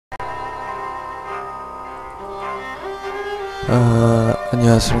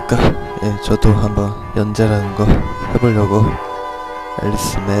안녕하십니까. 예, 저도 한번 연재라는 거 해보려고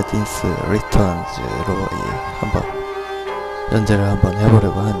앨리스 매딘스 리턴즈로 한번 연재를 한번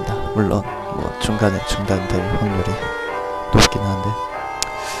해보려고 합니다. 물론 뭐 중간에 중단될 확률이 높긴 한데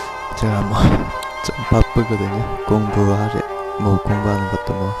제가 뭐 좀 바쁘거든요. 공부하는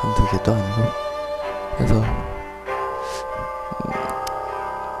것도 뭐 한두 개도 아니고 그래서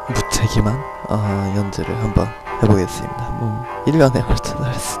무책임한 연재를 한번 해보겠습니다. 뭐 1년에 걸쳐서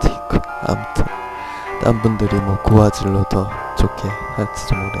할 수도 있고 아무튼 딴 분들이 뭐 고화질로 더 좋게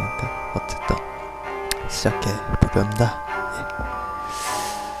할지도 모르니까 어쨌든 시작해 보렵니다.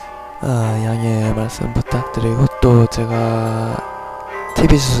 예. 양해 말씀 부탁드리고 또 제가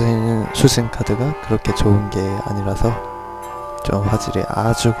TV 수신 카드가 그렇게 좋은 게 아니라서 좀 화질이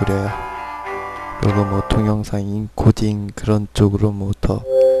아주 구려요. 그리고 뭐 동영상 인코딩 그런 쪽으로 뭐 더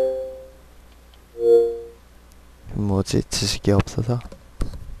지식이 없어서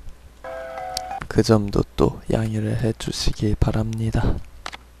그 점도 또 양해를 해주시기 바랍니다.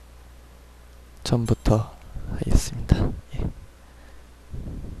 처음부터 하겠습니다. 예.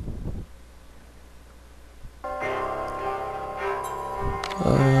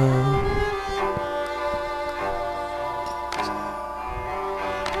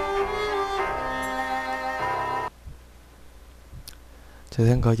 제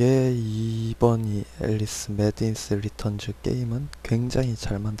생각에 이번 이 앨리스 매딘스 리턴즈 게임은 굉장히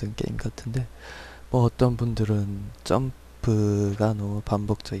잘 만든 게임 같은데 뭐 어떤 분들은 점프가 너무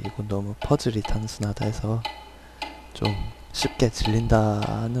반복적이고 너무 퍼즐이 단순하다 해서 좀 쉽게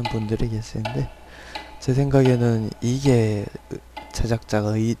질린다는 분들이 계시는데 제 생각에는 이게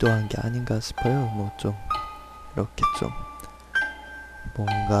제작자가 의도한 게 아닌가 싶어요. 뭐 좀 이렇게 좀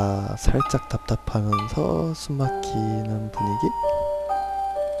뭔가 살짝 답답하면서 숨막히는 분위기?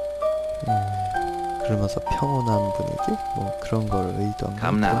 그러면서 평온한 분위기? 뭐 그런 걸 의도한 거.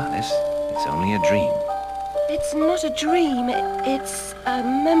 Come now, Alice. It's only a dream. It's not a dream. It's a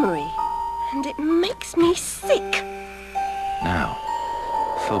memory, and it makes me sick. Now,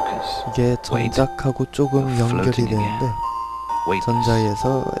 focus. 이게 전작하고 조금 연결이 되는데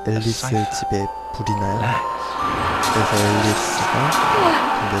전작에서 앨리스 집에 불이 나요. 그래서 앨리스가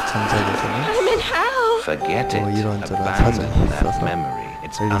근데 전작에서는 뭐 이런저런 사정이 있어서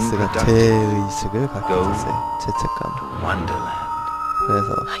앨리스가 죄의식을 갖게 됐어요. 죄책감. 그래서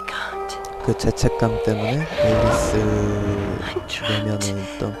그 죄책감 때문에 앨리스 내면에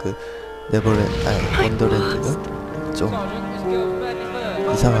있던 그 원더랜드가 좀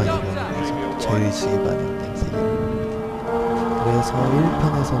이상하게 가는 거죠. 죄의식이 반영된 세계. 그래서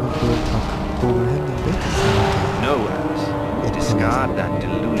 1편에서는 그걸 다 극복을 했는데 이상하게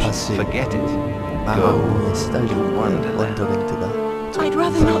다시 마음에 시달리는 원더랜드가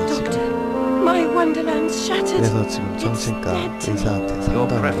그래서 지금 정신과 의사한테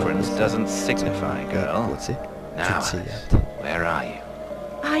상담을 하고 있어요. 뭐지? 주치의한테.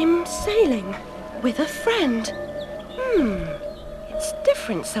 I'm sailing with a friend. It's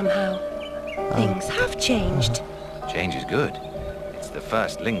different somehow. Things have changed. Change is good. It's the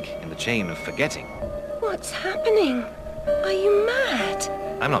first link in the chain of forgetting. What's happening? Are you mad?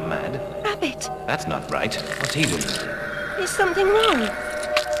 I'm not mad. Rabbit. That's not right. What's he doing? Is something wrong?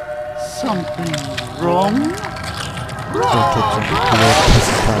 Something wrong?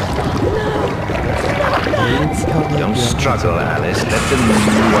 Don't struggle, Alice. Let them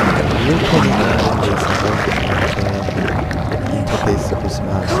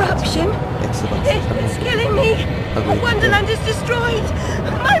Corruption? It's killing me. Wonderland is destroyed.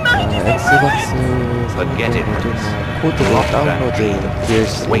 My mind is erased. forget it. 코드로 다운로드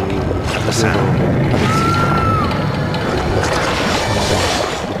DLC at the sound.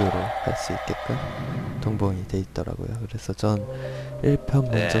 무료로 할 수 있게끔 동봉이 돼 있더라고요. 그래서 전 1편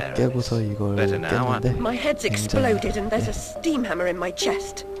먼저 깨고서 이걸 깼는데 My head's exploded and there's a steam hammer in my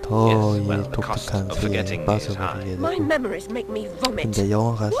chest. 더 이 독특한 세계에 빠져버리게 되고 근데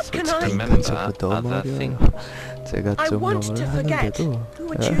영어가 솔직히 인간적으로 너무 어려워요. 제가 좀 영어를 하는데도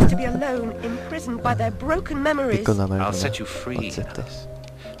믿거나 말거나 어쨌든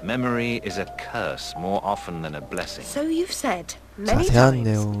Memory is a curse more often than a blessing. So you've said many 자세한 times.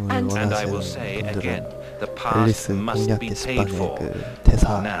 내용을 And I will 원하시는 say 분들은 again, the past 앨리스 must 공략 be 게시판에 paid for. 그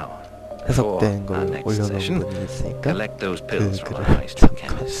대사 Now, 해석된 for 걸 our next 올려놓은 session, 분이 있으니까 collect those 그 pills from our 글을 high street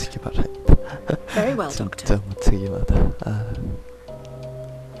chemist. 참고하시기 바랍니다. Very well, 진짜 무책임하다.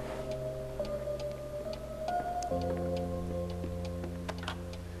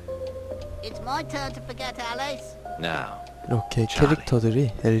 It's my turn to forget, Alice. Now, 이렇게 Charlie,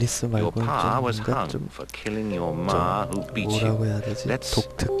 캐릭터들이 앨리스 your 말고는 pa was 좀 뭔가 hung 좀 for killing your ma who beat 뭐라고 you. 해야 되지? Let's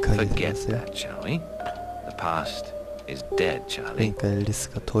독특하게 forget 생겼어요. that, shall we? The past is dead, Charlie. 그러니까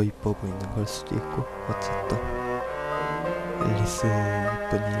앨리스가 더 이뻐 보이는 걸 수도 있고 어쨌든 앨리스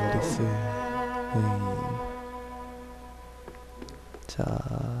이쁜 앨리스. 자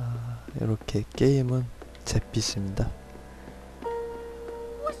이렇게 게임은 잿빛입니다.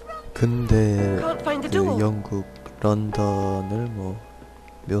 근데 그 영국 런던을 뭐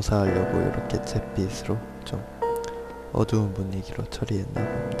묘사하려고 이렇게 잿빛으로 좀 어두운 분위기로 처리했나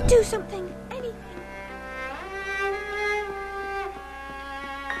봅니다. Do something, anything.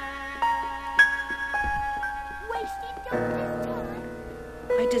 Wasted doctor's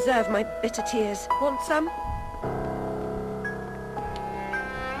time. I deserve my bitter tears. Want some?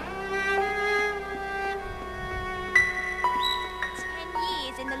 10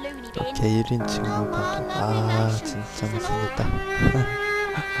 years in the loony bin. 이렇게 1인칭으로 봐도 아 진짜 못생겼다.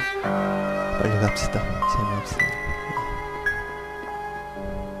 빨리 갑시다. 재미없습니다.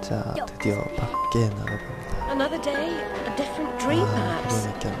 자 드디어 밖에 나가봅니다. Another day, a different dream, perhaps.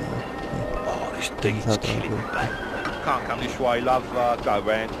 그러니까요. Oh, this thing's 인사도 killing 하고 me. Can't come this way, love. Go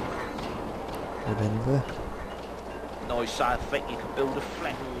round. 이러는 거야. Nice, I think you can build a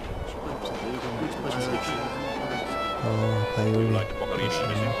flat. 바이올린.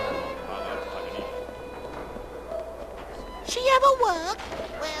 She ever work?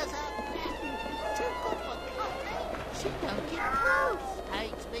 Where's her pattern? Too good for company. She don't get close.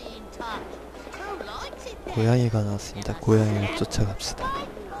 Hates being touched. Who likes it then? 고양이가 나왔습니다. 고양이를 쫓아갑시다.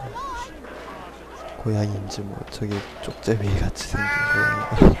 고양이인지 뭐 저기 쪽제비 같이 생긴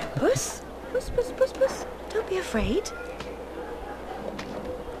고양이가. Puss? Puss, puss, puss, puss. Don't be afraid.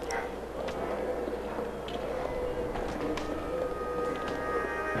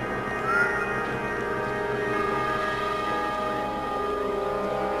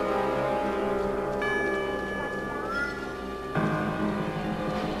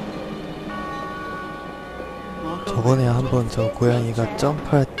 저번에 한번 저 고양이가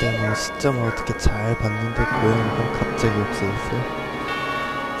점프할 때 뭐 시점을 어떻게 잘 봤는데 고양이가 갑자기 없어졌어요.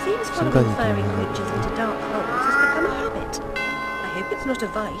 Seems following 순간이 furry 되면 creatures into dark holes has become a habit. I hope it's not a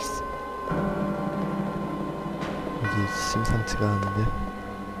vice. 여기 심상치가 않은데.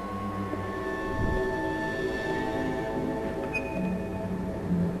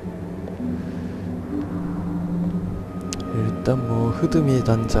 일단 뭐 흐드미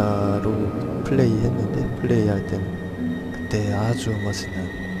단자로 플레이했는데 플레이할 때는 그때 아주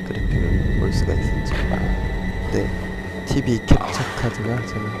멋있는 그래픽을 볼 수가 있었죠. 네, TV 캡처 카드가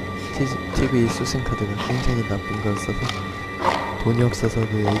제가 TV 수신 카드가 굉장히 나쁜 걸 써서 돈이 없어서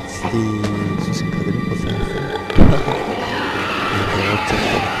그 HD 수신 카드를 못 사겠어요.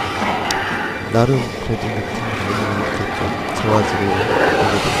 어쨌든 나름 그래도 느낌이 이렇게 좀 좋아지고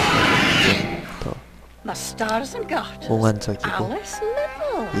좀더 My stars and garters. 몽환적이고 Alice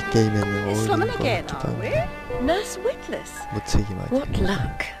Little. 이 게임에는 어울리는 Slumming 것 again, 같기도 are we? 합니다. Nurse Witless. 무책임하게. What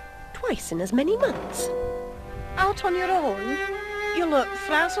luck. Twice in as many months. Out on your own? You look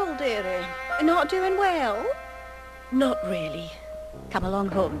frazzled, dearie. Not doing well? Not really. Come along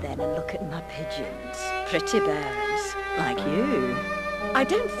home then and look at my pigeons. Pretty birds, like you. I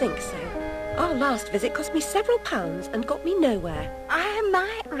don't think so. Our last visit cost me several pounds and got me nowhere. I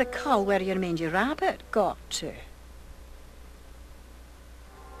might recall where your mangy rabbit got to.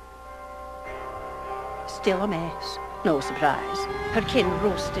 Still a mess. No surprise. Her kin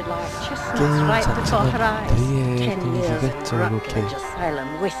roasted like chestnuts 게임 right before her 자체가 eyes. 되게 10 years 분위기가 in 좀 이렇게 Rutledge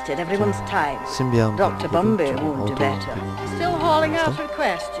Asylum wasted everyone's time. 신비한 Dr. 분위기로 Bumby 좀 won't do 어두운 better. Still hauling out 분위기면서 her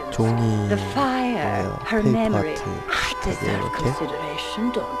questions. 종이 The fire, her 페이퍼 memory. 아트 I deserve 이렇게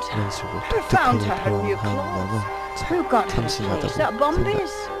consideration, don't I? 이런 식으로 Who found 독특하게 her new 표현한다면 Who got her a 참신하다고 place at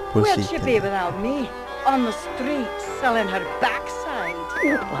Bumby's? 볼 수 Where'd she be 있겠네요. without me? On the streets, selling her backside.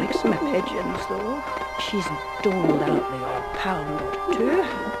 Likes my pigeons, though. She's doled out the odd pound or two.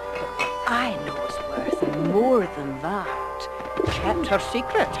 But I know it's worth more than that. Kept her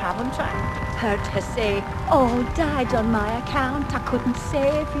secret, haven't I? Heard her say, "Oh, died on my account. I couldn't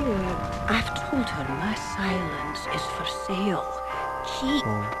save you." I've told her my silence is for sale. Keep.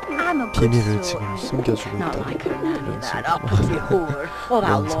 I'm a good 비밀을 sort. 지금 숨겨주고 Not 있다고 like her nanny, 이런 that 식으로 uppity whore. Or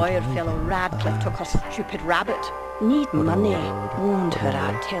that 그런 lawyer 소리는 fellow Radcliffe 아, took her stupid rabbit. Need money. Warned her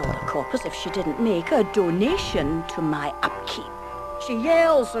I'd tell the 어렵다. coppers if she didn't make a donation to my upkeep. She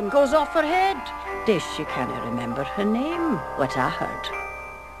yells and goes off her head. This she can't remember her name, what I heard.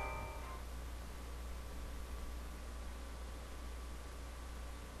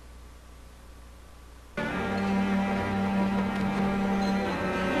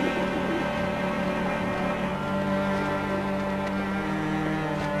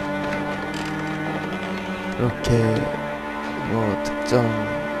 이렇게 뭐 특정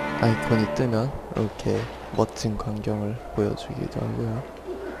아이콘이 뜨면 이렇게 멋진 광경을 보여주기도 하고요.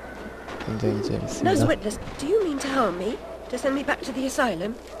 굉장히 Nurse 재밌습니다. Witness, do you mean to harm me? To send me back to the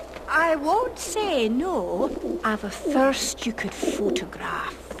asylum? I won't say no. I've a thirst you could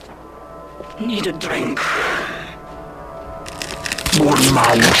photograph. Need a drink. Your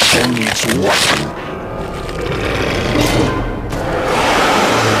mouth needs water.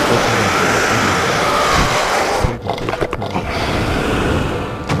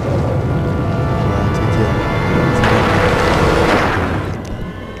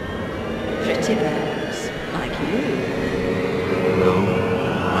 Pretty girls, like you. No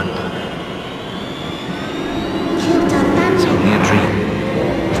wonder. You've done that. It's only a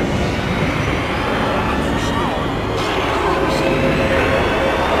dream.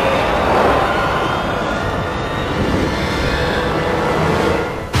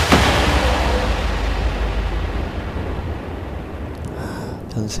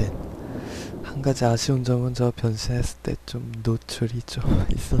 변신. 한 가지 아쉬운 점은 저 변신했을 때 좀 노출이 좀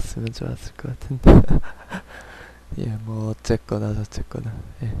있었으면 좋았을 것 같은데. 예, 뭐 어쨌거나 저쨌거나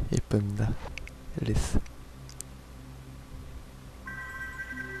예, 이쁩니다. 앨리스.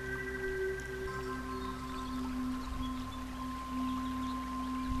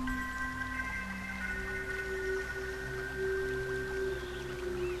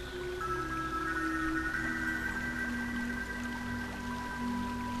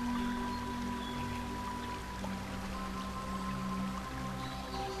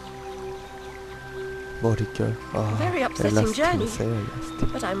 머릿결. 아, Very upsetting journey. 엘라스틴이세요,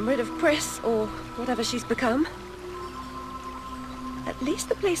 엘라스틴. But I'm rid of Pris, or whatever she's become. At least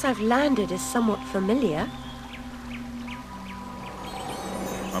the place I've landed is somewhat familiar.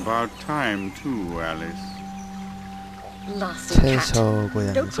 About time too, Alice. Blasted cat. 채소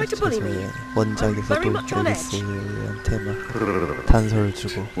고양이죠. Don't try to bully me. 채소에 원작에서도 I'm very much on 앨리스한테 막 단서를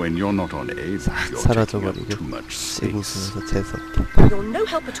주고 When you're not on aid, you're taking up 사라져버리고 too much space. 씹웃으면서 재수없게 You're no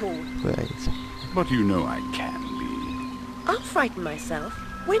help at all. 고양이죠. But you know I can be. I'll frighten myself.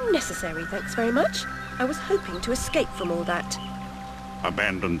 When necessary, thanks very much. I was hoping to escape from all that.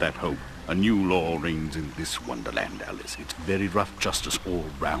 Abandon that hope. A new law reigns in this wonderland, Alice. It's very rough justice all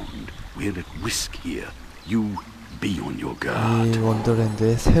round. We're at risk here. You be on your 이 guard.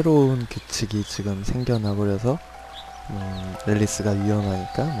 원더랜드에 새로운 규칙이 지금 생겨나 버려서 앨리스가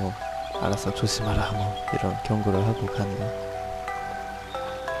위험하니까 뭐 알아서 조심하라 뭐 이런 경고를 하고 가네요.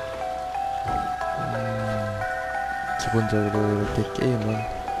 기본적으로 이렇게 게임은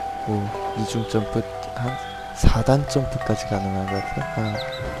뭐 이중 점프 한 4단 점프까지 가능한 것 같아요. 하나,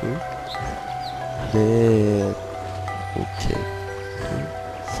 둘, 넷, 오케이, 둘,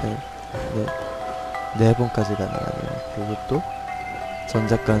 셋, 넷, 4번까지 가능하네요. 그리고 또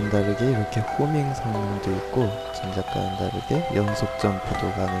전작과는 다르게 이렇게 호밍 성능도 있고 전작과는 다르게 연속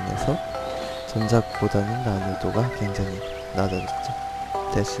점프도 가능해서 전작보다는 난이도가 굉장히 낮아졌죠.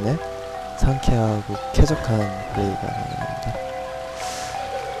 대신에 상쾌하고 쾌적한 플레이가 가능합니다.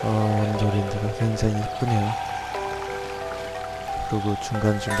 원더랜드가 굉장히 이쁘네요. 그리고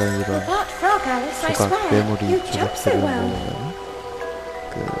중간중간 이런 That frog, Alice, I 조각 swear. 메모리 You jump so 조각들을 well. 모으면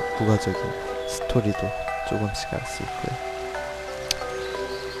그 부가적인 스토리도 조금씩 알 수 있고요.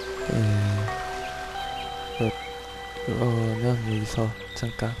 그러면 여기서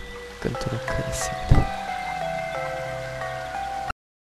잠깐 끊도록 하겠습니다.